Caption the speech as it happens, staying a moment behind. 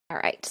All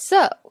right,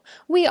 so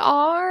we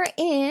are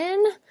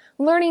in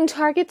learning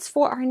targets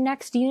for our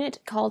next unit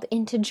called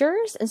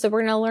integers. And so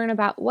we're going to learn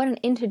about what an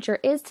integer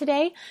is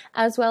today,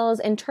 as well as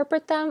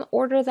interpret them,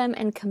 order them,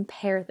 and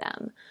compare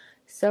them.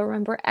 So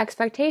remember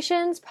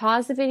expectations,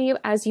 pause the video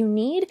as you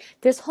need.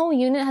 This whole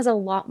unit has a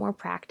lot more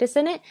practice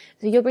in it.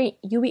 So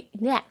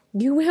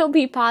you will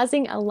be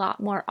pausing a lot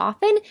more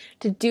often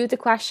to do the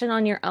question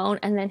on your own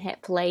and then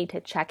hit play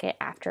to check it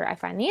after I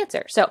find the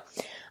answer. So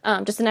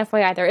just an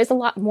FYI, there is a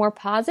lot more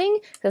pausing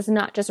because it's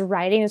not just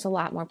writing, there's a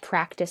lot more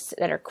practice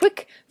that are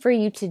quick for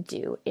you to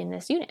do in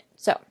this unit.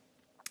 So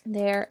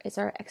there is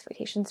our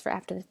expectations for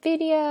after the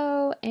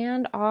video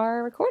and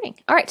our recording.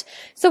 All right,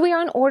 so we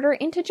are on order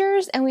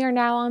integers and we are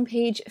now on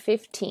page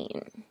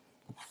 15.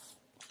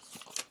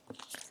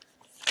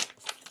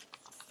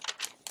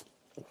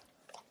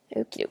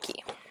 Okie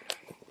dokie.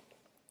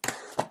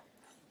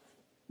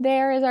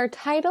 There is our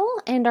title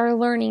and our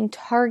learning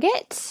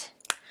target.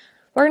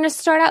 We're going to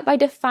start out by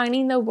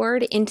defining the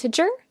word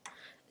integer.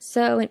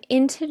 So an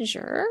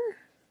integer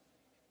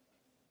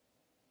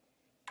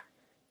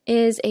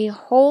is a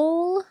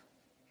whole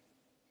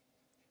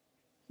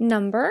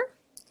number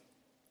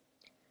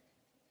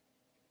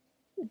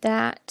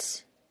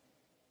that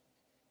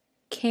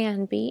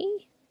can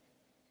be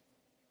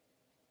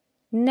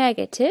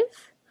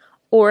negative,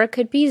 or it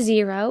could be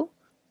 0,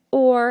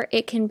 or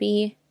it can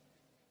be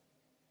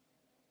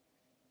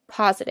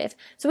positive.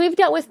 So we've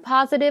dealt with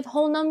positive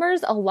whole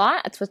numbers a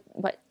lot.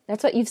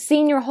 That's what you've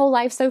seen your whole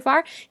life so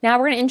far. Now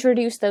we're going to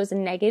introduce those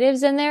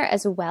negatives in there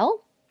as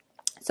well.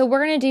 So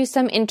we're going to do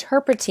some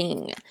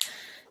interpreting.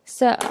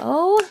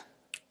 So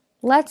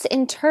let's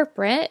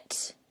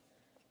interpret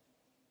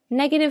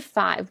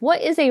 -5.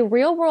 What is a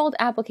real world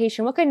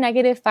application? What could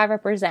 -5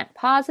 represent?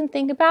 Pause and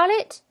think about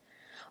it.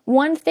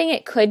 One thing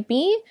it could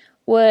be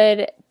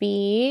would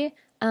be,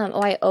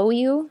 I owe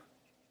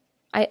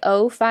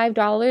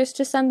 $5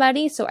 to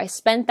somebody, so I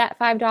spent that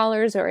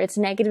 $5 or it's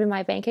negative in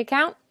my bank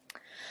account.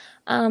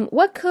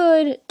 What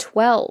could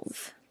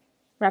 12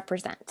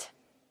 represent?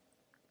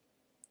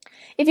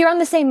 If you're on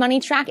the same money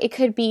track, it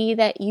could be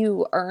that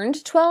you earned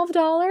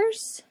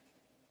 $12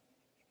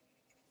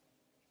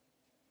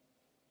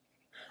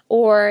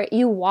 or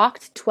you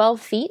walked 12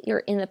 feet, you're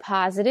in the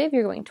positive,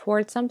 you're going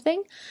towards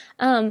something.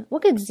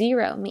 What could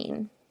 0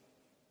 mean?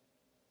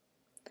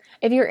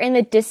 If you're in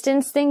the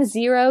distance thing,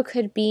 0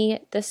 could be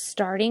the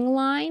starting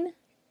line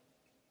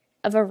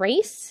of a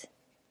race.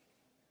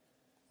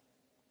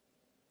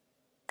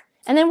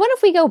 And then what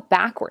if we go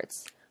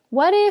backwards?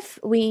 What if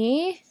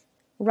we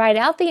write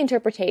out the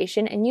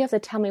interpretation and you have to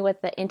tell me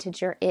what the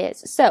integer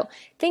is? So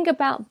think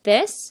about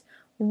this.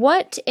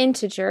 What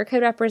integer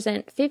could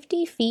represent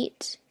 50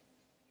 feet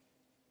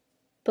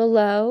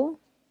below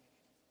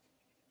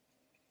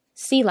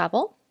sea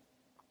level?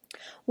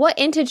 What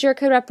integer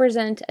could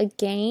represent a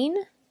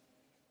gain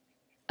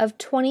of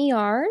 20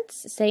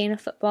 yards, say in a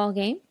football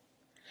game?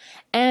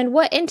 And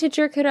what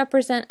integer could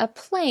represent a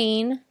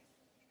plane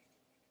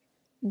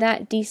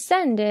that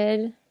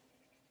descended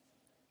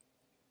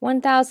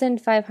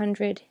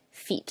 1,500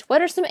 feet?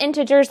 What are some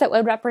integers that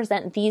would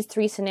represent these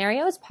three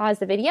scenarios? Pause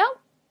the video.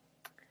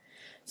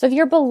 So if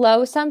you're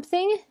below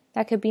something,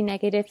 that could be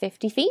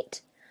 -50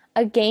 feet.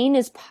 A gain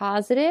is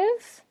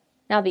positive.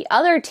 Now the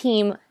other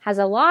team has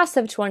a loss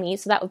of 20,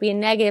 so that would be a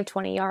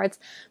 -20 yards.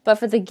 But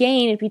for the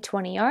gain, it'd be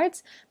 20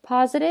 yards.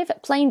 Positive.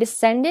 Plane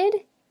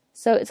descended,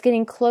 so it's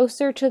getting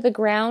closer to the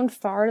ground,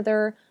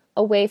 farther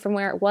away from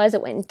where it was.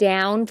 It went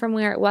down from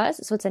where it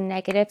was, so it's a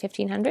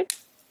 -1,500.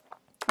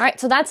 All right,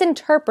 so that's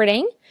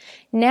interpreting.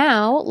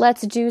 Now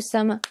let's do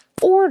some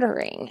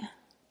ordering.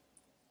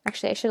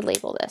 Actually, I should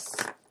label this.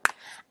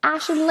 I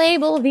should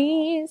label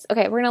these.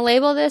 Okay, we're going to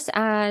label this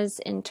as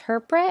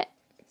interpret.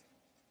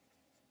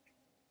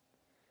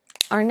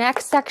 Our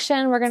next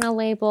section we're going to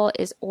label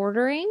is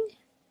ordering.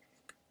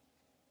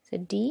 So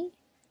D,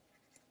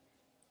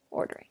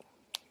 ordering.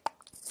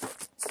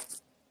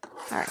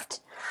 All right.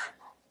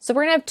 So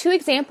we're going to have 2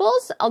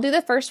 examples. I'll do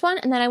the first one,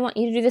 and then I want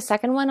you to do the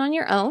second one on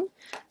your own.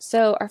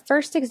 So our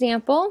first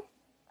example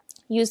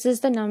uses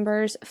the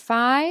numbers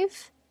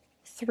 5,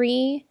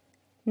 3,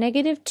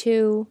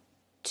 -2,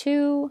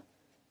 2,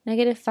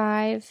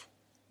 -5,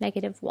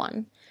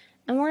 -1.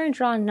 And we're going to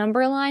draw a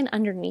number line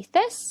underneath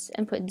this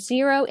and put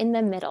 0 in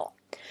the middle.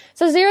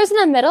 So 0 is in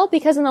the middle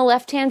because on the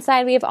left-hand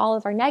side we have all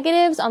of our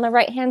negatives, on the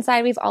right-hand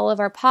side we have all of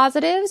our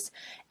positives,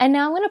 and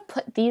now I'm going to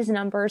put these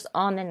numbers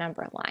on the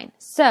number line.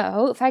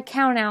 So if I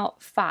count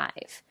out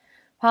 5,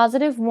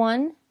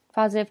 +1,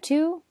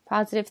 +2,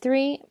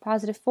 +3,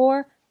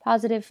 +4,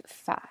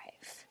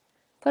 +5.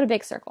 Put a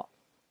big circle.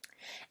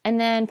 And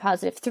then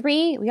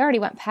 +3, we already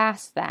went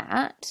past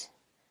that.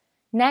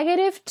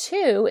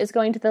 -2 is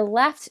going to the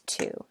left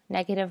 2.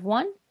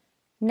 -1,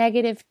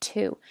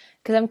 -2,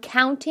 because I'm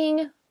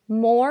counting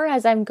more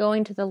as I'm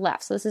going to the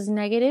left. So this is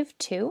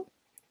 -2.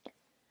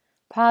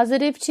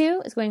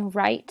 +2 is going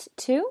right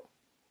 2.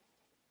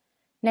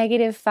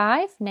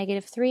 -5,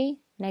 -3,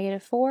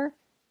 -4,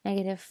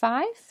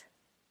 -5.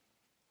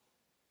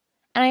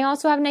 And I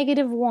also have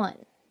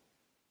 -1.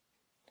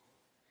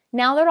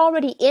 Now they're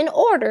already in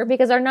order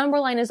because our number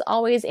line is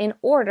always in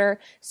order.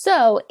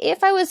 So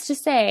if I was to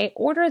say,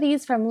 order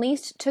these from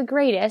least to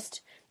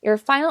greatest, your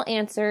final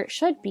answer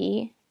should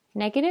be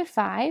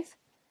 -5,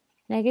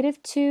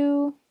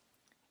 -2,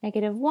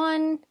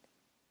 -1.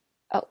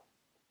 Oh,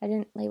 I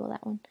didn't label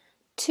that one.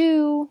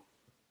 2,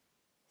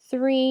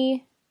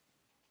 3,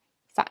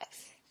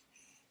 5.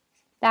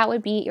 That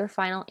would be your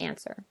final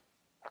answer.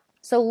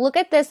 So look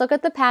at this, look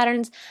at the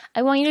patterns.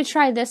 I want you to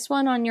try this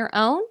one on your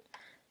own.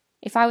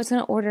 If I was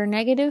going to order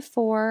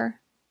 -4,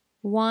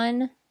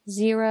 1,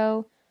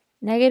 0,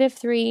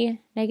 -3,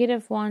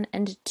 -1,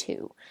 and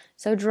 2.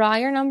 So draw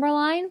your number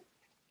line,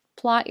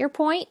 plot your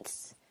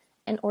points,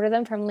 and order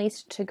them from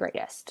least to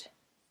greatest.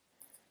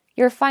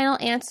 Your final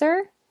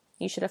answer,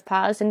 you should have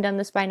paused and done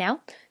this by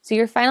now. So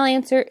your final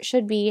answer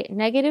should be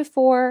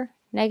 -4,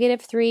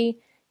 -3,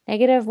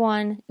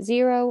 -1,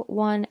 0,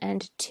 1,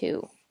 and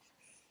 2.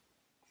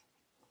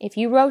 If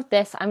you wrote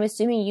this, I'm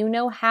assuming you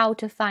know how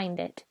to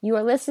find it. You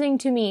are listening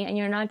to me and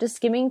you're not just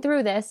skimming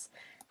through this.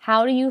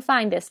 How do you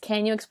find this?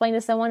 Can you explain to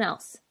someone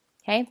else?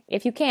 Okay?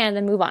 If you can,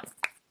 then move on.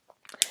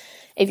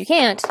 If you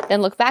can't,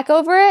 then look back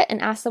over it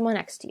and ask someone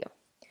next to you.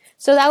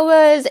 So that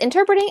was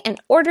interpreting and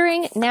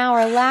ordering. Now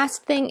our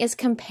last thing is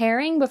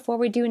comparing before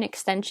we do an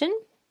extension.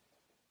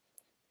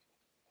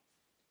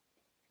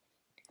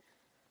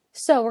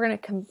 So we're going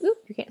to,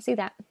 you can't see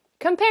that.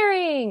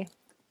 Comparing.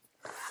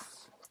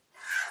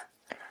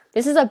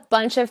 This is a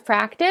bunch of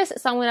practice,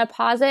 so I'm going to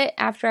pause it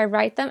after I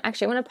write them.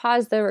 Actually, I'm going to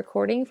pause the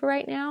recording for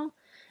right now.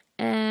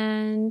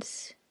 And,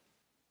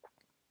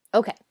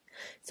 okay,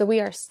 so we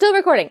are still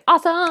recording.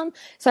 Awesome!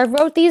 So I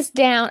wrote these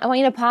down. I want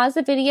you to pause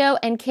the video,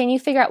 and can you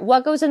figure out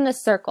what goes in the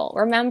circle?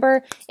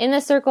 Remember, in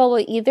the circle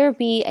will either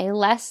be a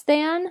less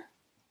than,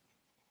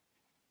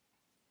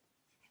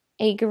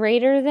 a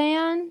greater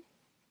than,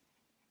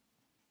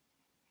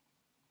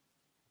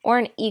 or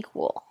an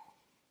equal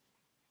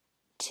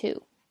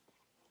to.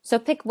 So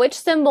pick which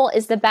symbol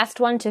is the best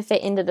one to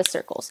fit into the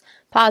circles.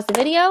 Pause the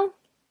video.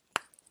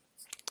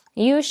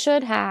 You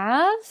should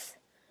have,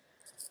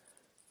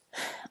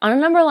 on a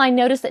number line,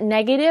 notice that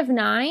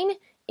 -9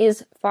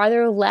 is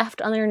farther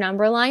left on your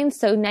number line.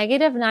 So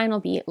 -9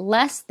 will be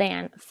less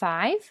than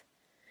 5.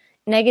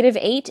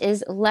 -8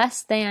 is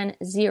less than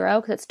 0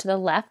 because it's to the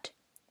left.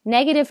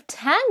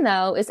 -10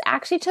 though is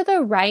actually to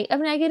the right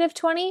of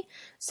 -20.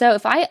 So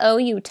if I owe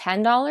you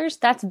 $10,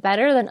 that's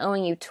better than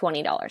owing you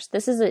 $20.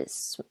 This is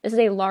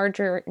a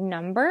larger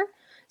number.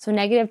 So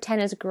 -10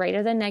 is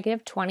greater than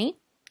 -20.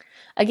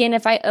 Again,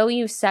 if I owe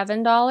you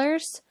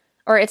 $7,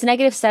 or it's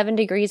 -7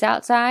 degrees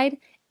outside,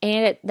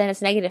 and then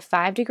it's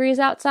 -5 degrees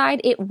outside,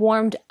 it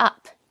warmed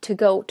up to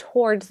go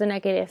towards the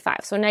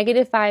 -5. So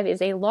 -5 is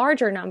a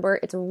larger number.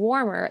 It's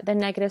warmer than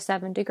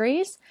 -7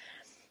 degrees.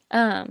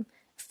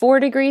 4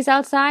 degrees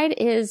outside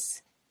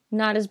is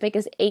not as big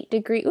as 8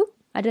 degrees. Ooh,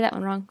 I did that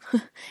one wrong.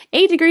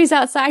 8 degrees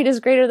outside is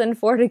greater than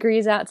 4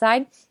 degrees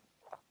outside.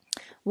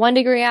 1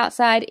 degree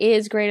outside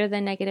is greater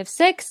than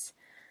 -6.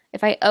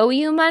 If I owe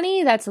you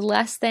money, that's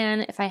less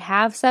than if I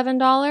have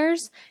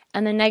 $7.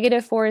 And the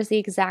 -4 is the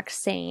exact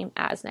same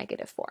as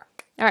 -4.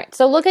 All right,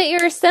 so look at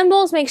your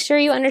symbols. Make sure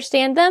you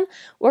understand them.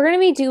 We're going to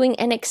be doing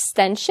an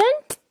extension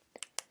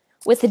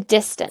with a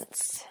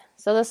distance.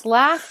 So this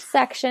last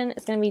section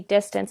is going to be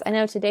distance. I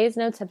know today's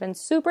notes have been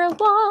super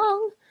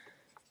long,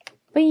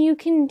 but you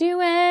can do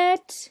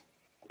it.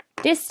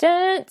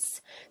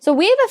 Distance. So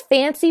we have a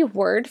fancy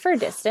word for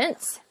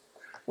distance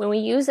when we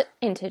use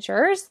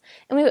integers,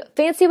 and we have a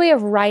fancy way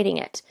of writing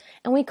it,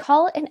 and we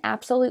call it an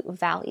absolute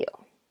value.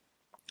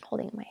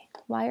 Holding my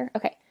wire.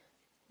 Okay.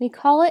 We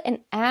call it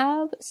an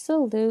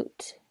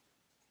absolute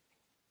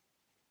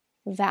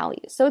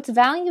value. So its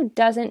value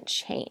doesn't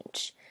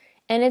change.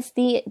 And it's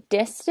the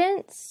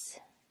distance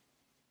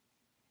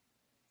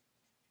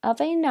of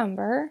a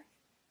number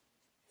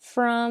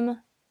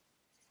from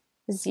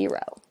 0.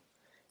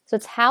 So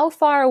it's how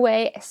far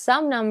away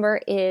some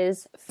number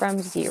is from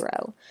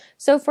 0.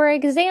 So for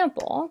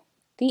example,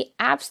 the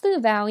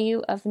absolute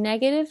value of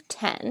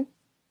 -10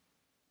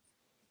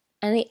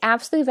 and the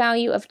absolute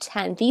value of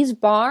 10. These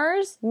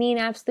bars mean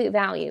absolute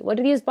value. What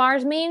do these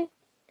bars mean?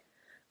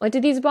 What do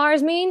these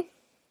bars mean?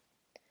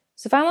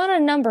 So if I'm on a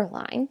number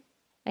line,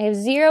 I have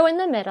 0 in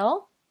the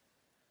middle.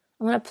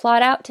 I'm going to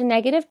plot out to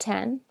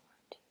 -10.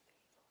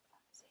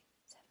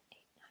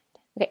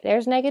 Okay,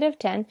 there's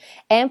 -10.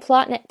 And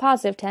plot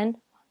positive 10.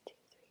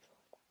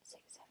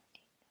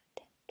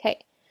 Okay.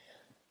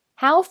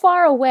 How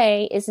far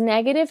away is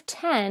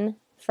 -10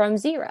 from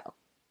 0?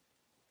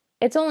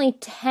 It's only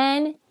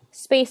 10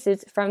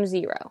 spaces from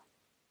 0.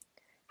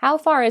 How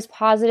far is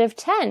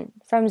 +10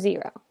 from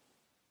 0?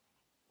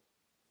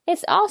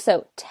 It's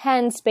also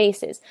 10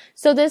 spaces.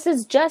 So this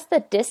is just the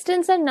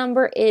distance a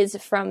number is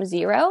from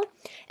 0.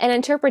 An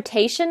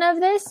interpretation of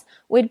this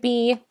would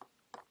be,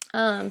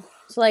 so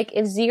like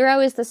if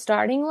 0 is the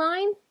starting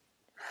line,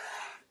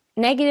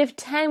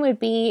 -10 would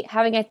be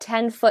having a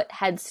 10-foot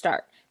head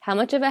start. How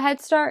much of a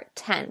head start?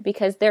 10,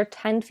 because they're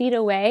 10 feet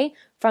away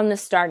from the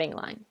starting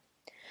line.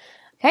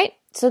 Okay,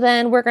 So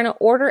then we're going to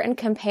order and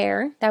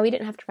compare. That we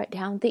didn't have to write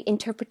down the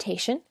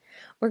interpretation.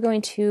 We're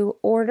going to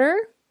order.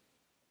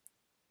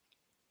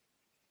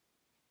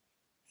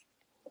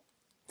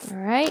 All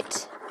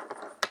right.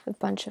 A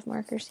bunch of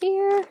markers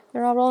here.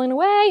 They're all rolling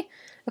away.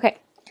 Okay.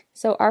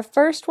 So our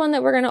first one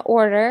that we're going to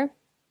order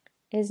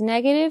is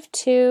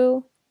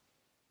 -2,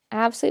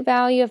 absolute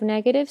value of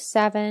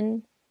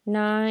 -7,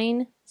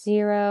 9,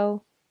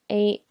 0,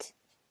 8,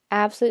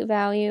 absolute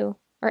value,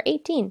 or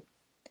 18.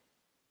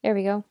 There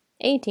we go.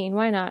 18,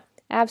 why not?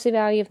 Absolute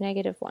value of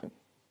 -1.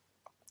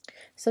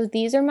 So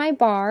these are my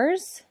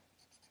bars.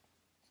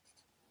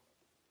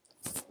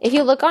 If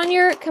you look on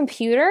your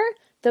computer,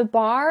 the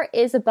bar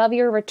is above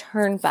your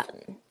return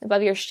button.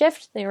 Above your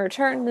shift, then your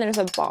return, then there's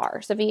a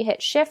bar. So if you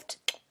hit shift,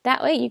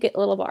 that way you get a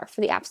little bar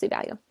for the absolute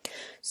value.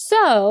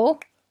 So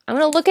I'm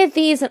going to look at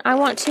these and I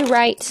want to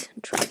write,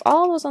 drop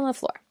all those on the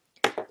floor.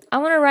 I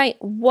want to write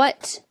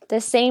what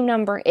the same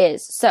number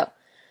is. So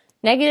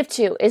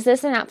 -2, is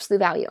this an absolute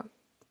value?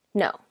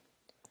 No.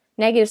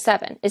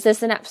 -7, is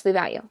this an absolute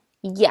value?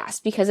 Yes,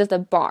 because of the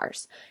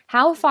bars.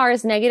 How far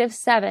is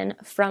 -7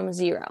 from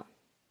 0?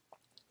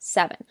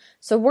 7.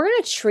 So we're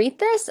going to treat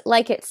this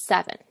like it's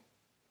 7.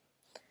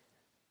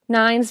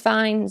 9's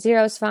fine,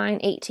 0's fine,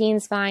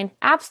 18's fine.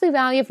 Absolute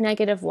value of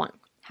 -1.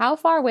 How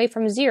far away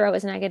from 0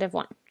 is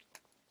 -1?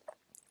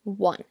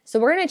 1. So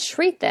we're going to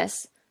treat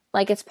this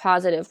like it's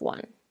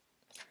 +1.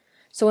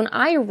 So when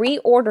I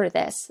reorder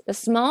this, the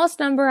smallest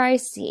number I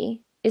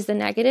see is the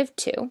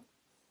 -2.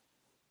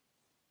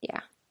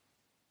 Yeah.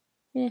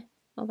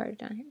 I'll write it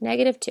down here.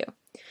 -2.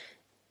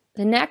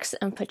 The next,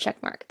 and put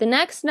check mark. The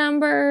next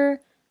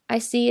number I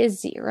see is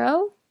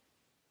 0.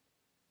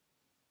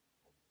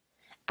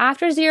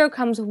 After 0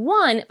 comes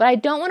 1, but I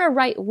don't want to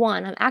write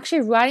 1. I'm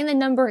actually writing the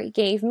number it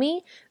gave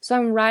me, so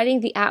I'm writing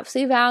the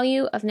absolute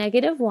value of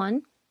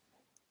 -1.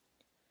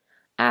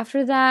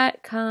 After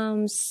that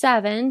comes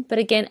 7, but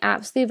again,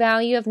 absolute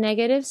value of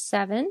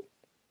 -7.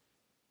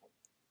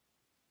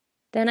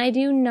 Then I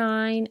do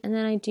 9, and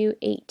then I do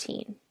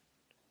 18.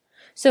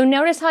 So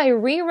notice how I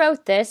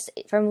rewrote this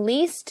from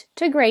least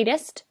to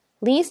greatest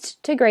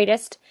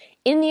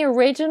in the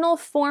original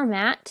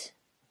format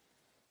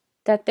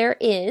that there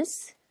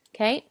is,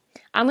 okay?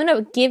 I'm going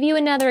to give you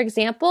another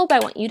example,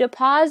 but I want you to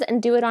pause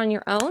and do it on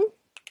your own.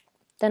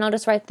 Then I'll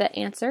just write the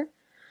answer.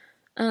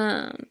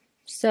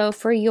 So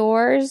for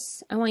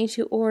yours, I want you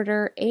to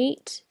order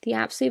 8, the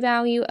absolute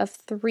value of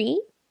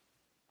 3,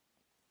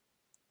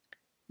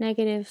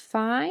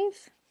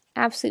 -5,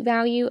 absolute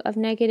value of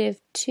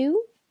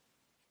 -2,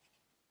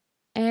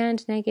 and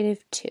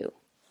 -2.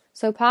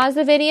 So pause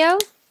the video.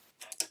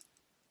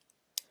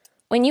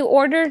 When you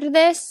ordered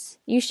this,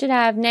 you should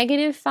have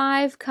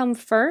 -5 come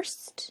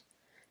first.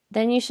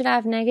 Then you should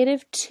have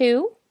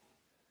 -2.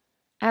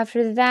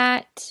 After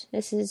that,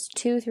 this is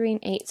 2, 3,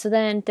 and 8. So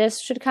then this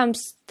should come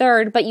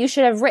third, but you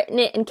should have written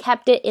it and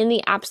kept it in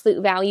the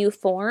absolute value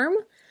form.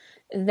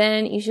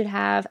 Then you should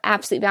have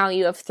absolute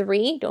value of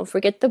 3. Don't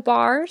forget the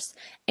bars.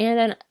 And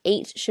then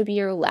 8 should be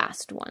your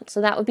last one.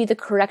 So that would be the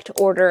correct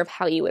order of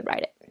how you would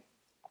write it.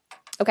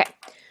 Okay.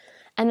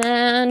 And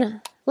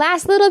then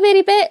last little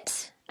bitty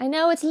bit. I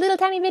know it's a little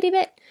tiny bitty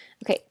bit.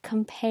 Okay,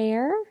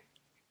 compare.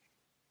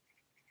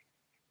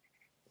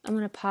 I'm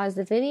going to pause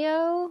the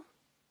video.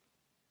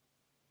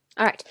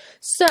 All right,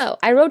 so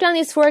I wrote down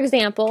these 4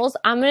 examples.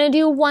 I'm going to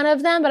do one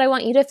of them, but I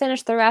want you to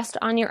finish the rest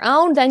on your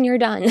own, then you're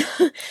done.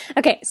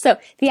 Okay, so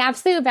the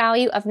absolute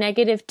value of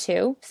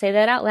 -2, say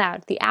that out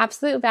loud. The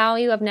absolute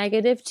value of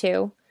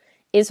 -2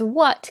 is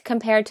what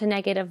compared to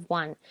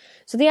 -1?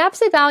 So the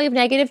absolute value of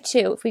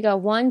 -2, if we go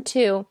 1,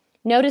 2,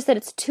 notice that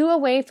it's 2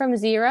 away from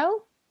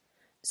 0.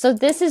 So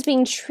this is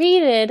being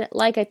treated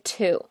like a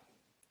 2.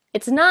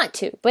 It's not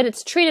 2, but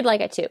it's treated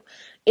like a 2.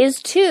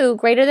 Is 2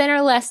 greater than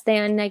or less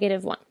than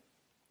 -1?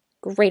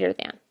 Greater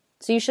than.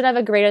 So you should have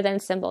a greater than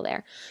symbol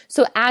there.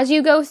 So as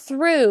you go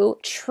through,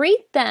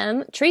 treat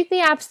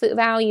the absolute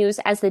values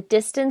as the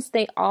distance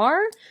they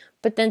are,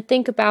 but then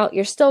think about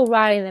you're still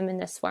writing them in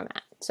this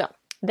format. So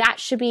that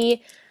should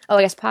be, oh,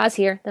 I guess pause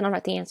here, then I'll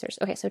write the answers.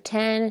 Okay, so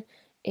 10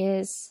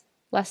 is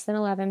less than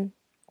 11.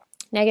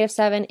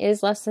 -7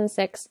 is less than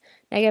 6.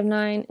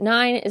 -9.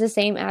 9 is the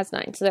same as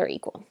 9, so they're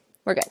equal.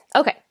 We're good.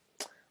 Okay.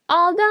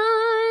 All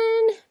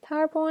done.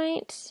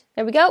 PowerPoint.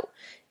 There we go.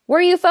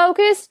 Were you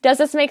focused? Does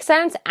this make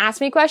sense?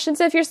 Ask me questions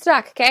if you're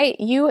stuck, okay?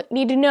 You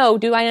need to know,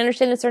 do I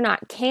understand this or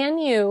not? Can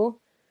you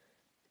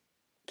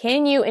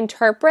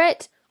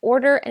interpret,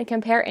 order, and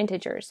compare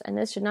integers? And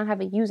this should not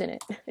have a use in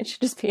it. It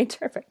should just be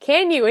interpret.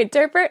 Can you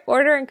interpret,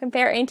 order, and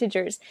compare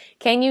integers?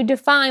 Can you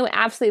define what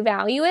absolute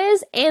value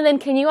is? And then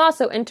can you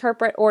also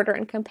interpret, order,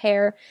 and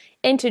compare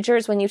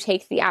integers when you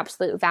take the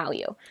absolute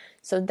value?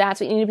 So that's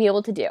what you need to be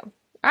able to do.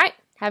 All right,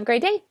 have a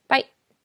great day. Bye.